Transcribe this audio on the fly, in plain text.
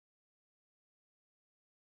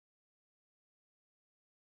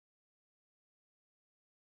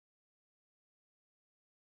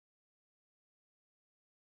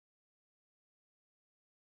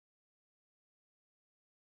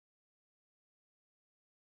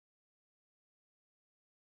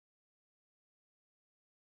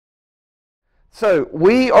So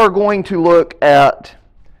we are going to look at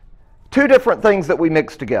two different things that we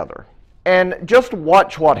mix together, and just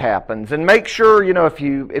watch what happens, and make sure, if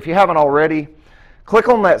you haven't already, click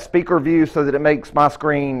on that speaker view so that it makes my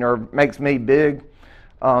screen, or makes me big.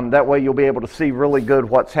 That way you'll be able to see really good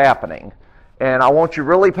what's happening. And I want you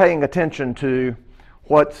really paying attention to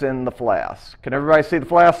what's in the flask. Can everybody see the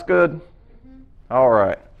flask good? Mm-hmm. All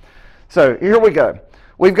right. So here we go.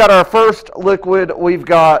 We've got our first liquid. We've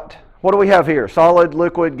got, what do we have here? Solid,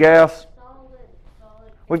 liquid, gas?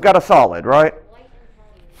 Solid. We've got a solid, right?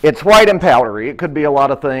 It's white and powdery. It could be a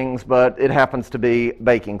lot of things, but it happens to be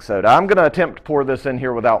baking soda. I'm going to attempt to pour this in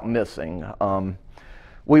here without missing.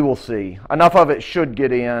 We will see. Enough of it should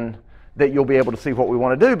get in that you'll be able to see what we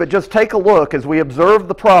want to do, but just take a look as we observe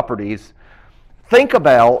the properties. Think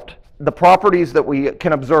about the properties that we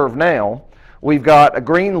can observe now. We've got a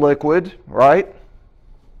green liquid, right?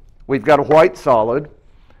 We've got a white solid.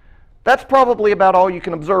 That's probably about all you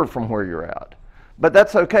can observe from where you're at. But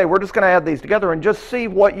that's okay. We're just going to add these together and just see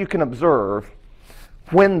what you can observe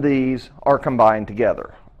when these are combined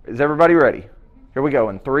together. Is everybody ready? Here we go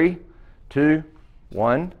in 3, 2,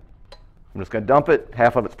 1. I'm just going to dump it.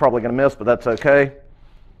 Half of it's probably going to miss, but that's okay.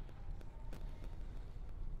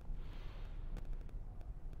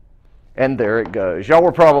 And there it goes. Y'all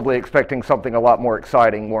were probably expecting something a lot more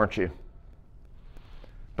exciting, weren't you?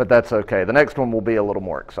 But that's okay. The next one will be a little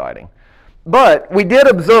more exciting. But we did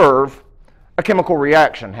observe a chemical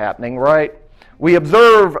reaction happening, right? We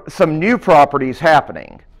observe some new properties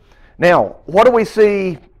happening. Now, what do we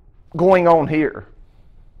see going on here?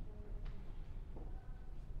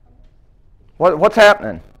 What's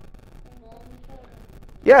happening?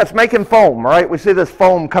 Yeah, it's making foam, right? We see this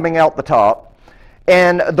foam coming out the top.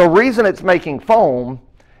 And the reason it's making foam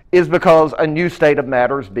is because a new state of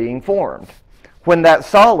matter is being formed. When that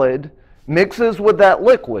solid mixes with that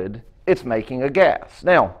liquid, it's making a gas.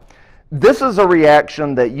 Now, this is a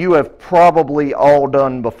reaction that you have probably all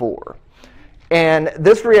done before. And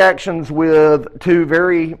this reaction's with two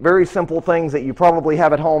very, very simple things that you probably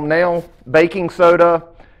have at home now: baking soda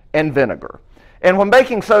and vinegar. And when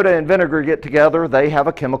baking soda and vinegar get together, they have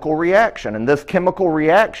a chemical reaction. And this chemical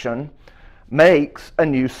reaction makes a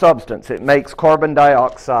new substance. It makes carbon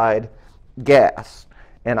dioxide gas.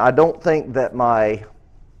 And I don't think that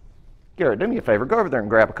Garrett, do me a favor, go over there and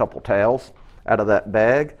grab a couple towels out of that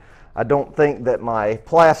bag. I don't think that my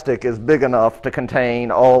plastic is big enough to contain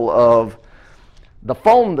all of the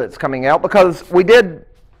foam that's coming out, because we did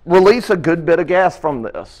release a good bit of gas from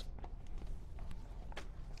this.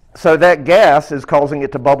 So that gas is causing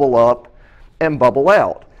it to bubble up and bubble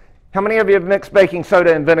out. How many of you have mixed baking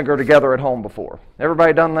soda and vinegar together at home before?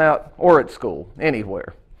 Everybody done that? Or at school?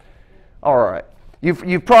 Anywhere? All right.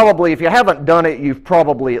 You've probably, if you haven't done it, you've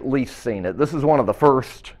probably at least seen it. This is one of the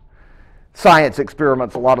first science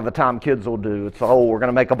experiments a lot of the time kids will do. It's, oh, we're going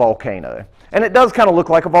to make a volcano. And it does kind of look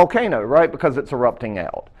like a volcano, right? Because it's erupting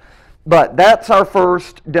out. But that's our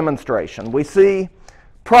first demonstration. We see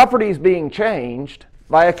properties being changed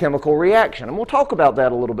by a chemical reaction. And we'll talk about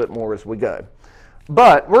that a little bit more as we go.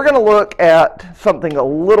 But we're going to look at something a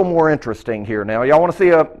little more interesting here now. Y'all want to see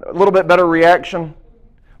a little bit better reaction?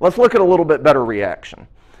 Let's look at a little bit better reaction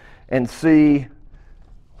and see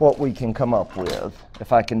what we can come up with.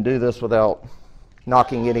 If I can do this without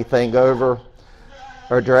knocking anything over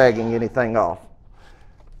or dragging anything off.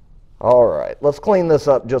 All right, let's clean this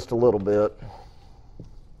up just a little bit.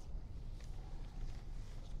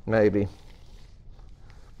 Maybe.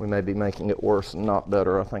 We may be making it worse and not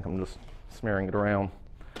better. I think I'm just smearing it around.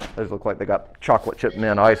 Those look like they got chocolate chip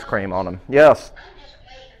mint ice cream on them. Yes?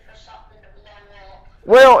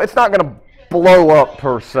 Well, it's not going to blow up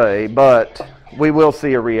per se, but we will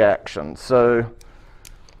see a reaction. So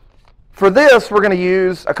for this, we're going to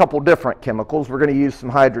use a couple different chemicals. We're going to use some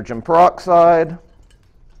hydrogen peroxide.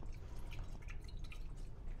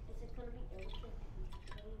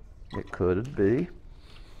 It could be.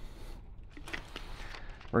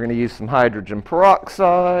 We're going to use some hydrogen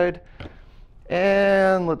peroxide.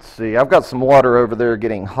 And let's see, I've got some water over there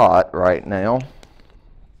getting hot right now.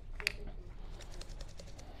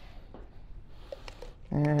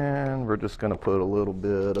 And we're just going to put a little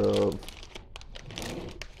bit of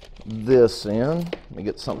this in. Let me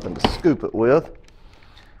get something to scoop it with.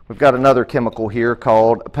 We've got another chemical here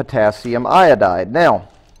called potassium iodide. Now,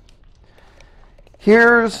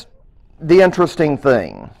 here's the interesting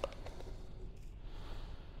thing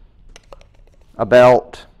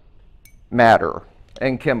about matter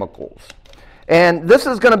and chemicals. And this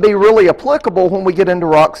is going to be really applicable when we get into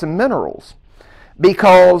rocks and minerals,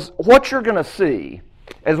 because what you're going to see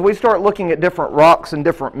as we start looking at different rocks and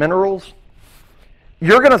different minerals,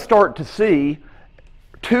 you're going to start to see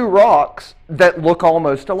two rocks that look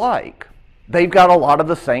almost alike. They've got a lot of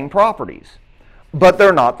the same properties, but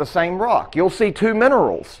they're not the same rock. You'll see two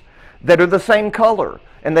minerals that are the same color,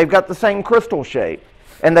 and they've got the same crystal shape,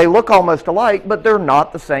 and they look almost alike, but they're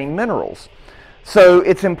not the same minerals. So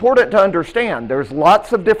it's important to understand there's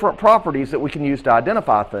lots of different properties that we can use to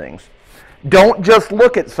identify things. Don't just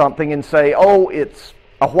look at something and say, oh, it's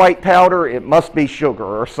a white powder, it must be sugar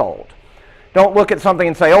or salt. Don't look at something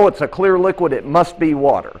and say, oh, it's a clear liquid, it must be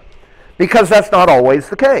water, because that's not always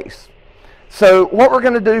the case. So what we're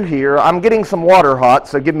going to do here, I'm getting some water hot,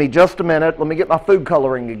 so give me just a minute. Let me get my food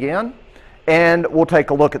coloring again, and we'll take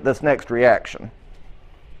a look at this next reaction.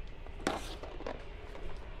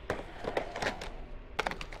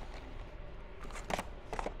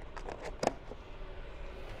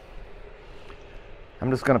 I'm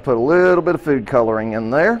just going to put a little bit of food coloring in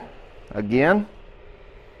there. Again,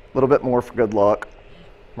 a little bit more for good luck,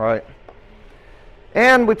 right?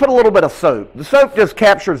 And we put a little bit of soap. The soap just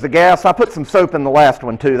captures the gas. I put some soap in the last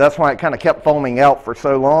one too. That's why it kind of kept foaming out for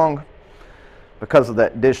so long, because of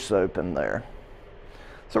that dish soap in there.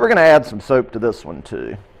 So we're going to add some soap to this one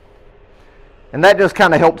too. And that just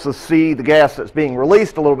kind of helps us see the gas that's being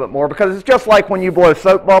released a little bit more, because it's just like when you blow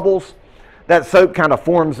soap bubbles, that soap kind of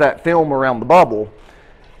forms that film around the bubble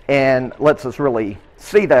and lets us really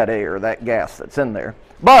see that air, that gas that's in there.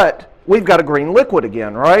 But we've got a green liquid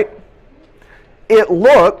again, right? It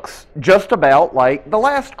looks just about like the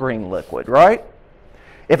last green liquid, right?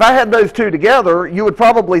 If I had those two together, you would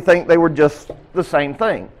probably think they were just the same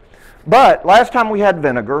thing. But last time we had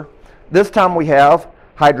vinegar, this time we have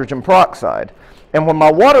hydrogen peroxide. And when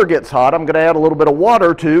my water gets hot, I'm going to add a little bit of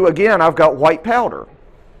water to, again, I've got white powder.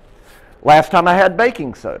 Last time I had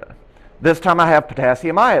baking soda. This time I have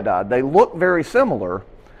potassium iodide. They look very similar,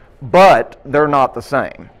 but they're not the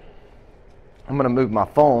same. I'm going to move my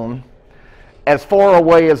phone as far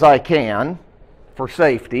away as I can for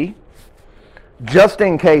safety, just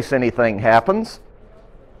in case anything happens.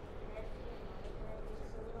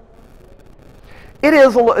 It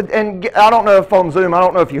is, and I don't know if on Zoom, I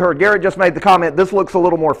don't know if you heard, Garrett just made the comment, this looks a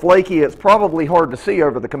little more flaky. It's probably hard to see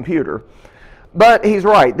over the computer. But he's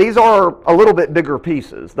right. These are a little bit bigger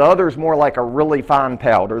pieces. The other's more like a really fine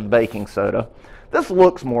powder, the baking soda. This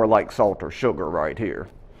looks more like salt or sugar right here.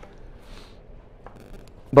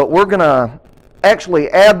 But we're going to actually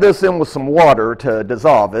add this in with some water to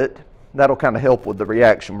dissolve it. That'll kind of help with the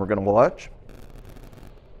reaction we're going to watch.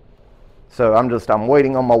 So I'm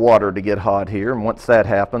waiting on my water to get hot here, and once that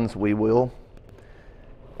happens, we will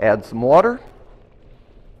add some water,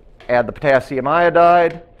 add the potassium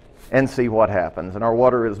iodide, and see what happens. And our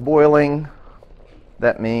water is boiling.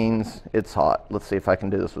 That means it's hot. Let's see if I can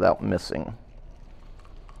do this without missing.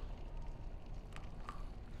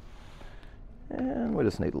 And we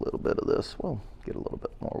just need a little bit of this. We'll get a little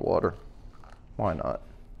bit more water. Why not?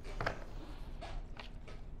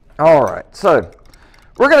 All right, so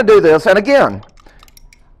we're going to do this. And again,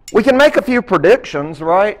 we can make a few predictions,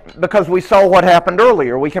 right? Because we saw what happened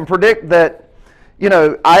earlier. We can predict that, you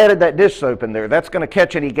know, I added that dish soap in there. That's going to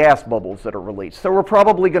catch any gas bubbles that are released. So we're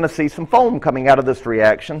probably going to see some foam coming out of this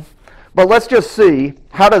reaction. But let's just see,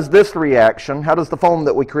 how does this reaction, how does the foam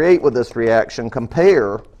that we create with this reaction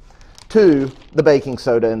compare to the baking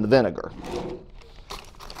soda and the vinegar?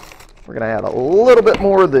 We're going to add a little bit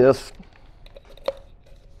more of this.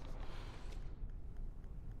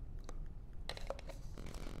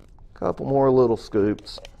 A couple more little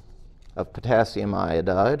scoops of potassium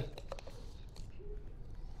iodide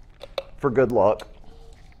for good luck.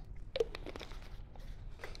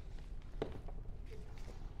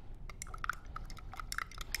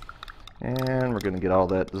 And we're going to get all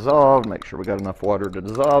that dissolved, make sure we got enough water to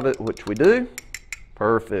dissolve it, which we do.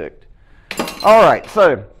 Perfect. All right,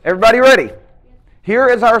 so everybody ready? Here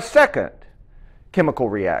is our second chemical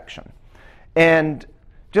reaction. And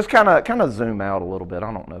just kind of zoom out a little bit.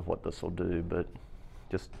 I don't know what this will do, but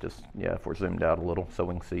just yeah, if we're zoomed out a little so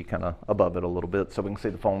we can see kind of above it a little bit so we can see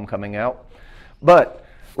the foam coming out. But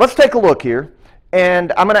let's take a look here.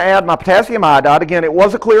 And I'm going to add my potassium iodide. Again, it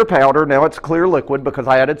was a clear powder. Now it's a clear liquid because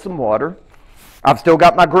I added some water. I've still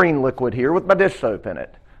got my green liquid here with my dish soap in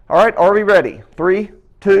it. All right, are we ready? 3,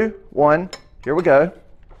 2, 1, here we go.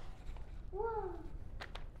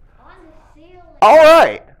 All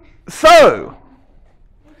right, so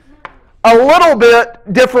a little bit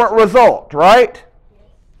different result, right?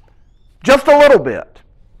 Just a little bit.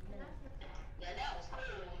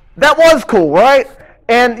 That was cool, right?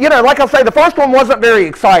 And, you know, like I say, the first one wasn't very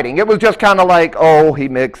exciting. It was just kind of like, oh, he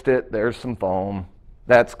mixed it. There's some foam.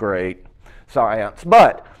 That's great. Science.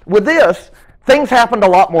 But with this, things happened a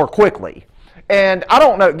lot more quickly. And I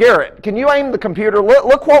don't know, Garrett, can you aim the computer?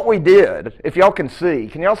 Look what we did, if y'all can see.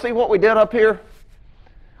 Can y'all see what we did up here?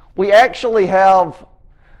 We actually have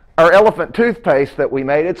our elephant toothpaste that we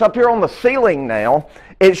made. It's up here on the ceiling now.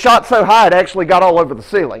 It shot so high it actually got all over the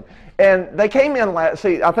ceiling. And they came in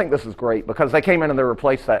see, I think this is great because they came in and they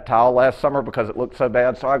replaced that tile last summer because it looked so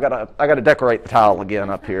bad. So I gotta decorate the tile again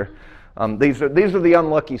up here. These are the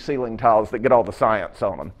unlucky ceiling tiles that get all the science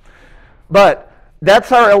on them. But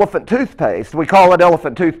that's our elephant toothpaste. We call it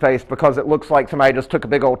elephant toothpaste because it looks like somebody just took a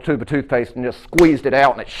big old tube of toothpaste and just squeezed it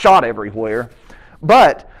out and it shot everywhere.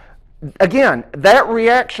 But again, that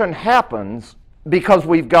reaction happens because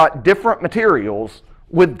we've got different materials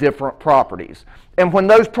with different properties. And when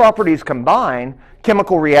those properties combine,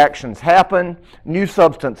 chemical reactions happen, new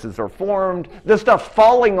substances are formed. This stuff's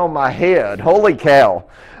falling on my head, holy cow.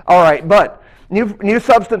 All right, but new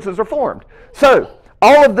substances are formed. So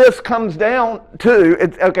all of this comes down to,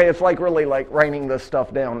 it's like really like raining this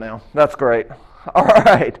stuff down now. That's great. All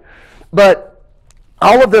right. But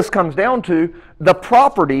all of this comes down to the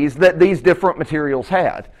properties that these different materials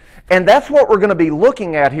had. And that's what we're going to be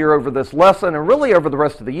looking at here over this lesson and really over the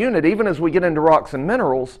rest of the unit. Even as we get into rocks and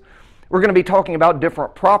minerals, we're going to be talking about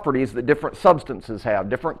different properties that different substances have,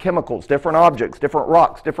 different chemicals, different objects, different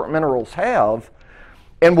rocks, different minerals have.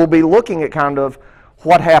 And we'll be looking at kind of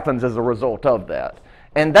what happens as a result of that.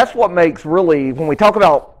 And that's what makes really, when we talk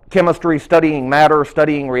about chemistry, studying matter,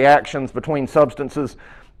 studying reactions between substances,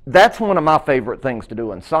 that's one of my favorite things to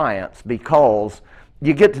do in science because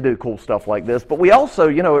you get to do cool stuff like this. But we also,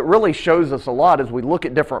 it really shows us a lot as we look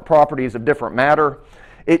at different properties of different matter.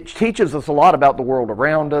 It teaches us a lot about the world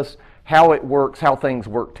around us, how it works, how things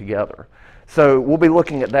work together. So we'll be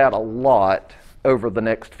looking at that a lot over the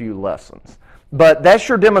next few lessons. But that's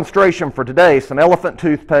your demonstration for today, some elephant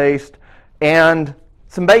toothpaste and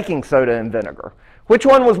some baking soda and vinegar. Which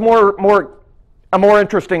one was a more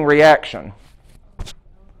interesting reaction?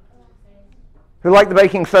 Who liked the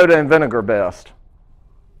baking soda and vinegar best?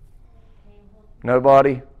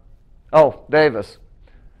 Nobody? Oh, Davis.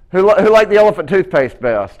 Who liked the elephant toothpaste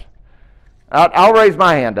best? I'll raise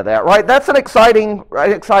my hand to that, right? That's an exciting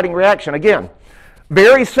reaction. Again,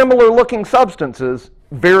 very similar looking substances,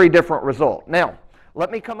 very different result. Now,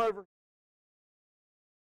 let me come over.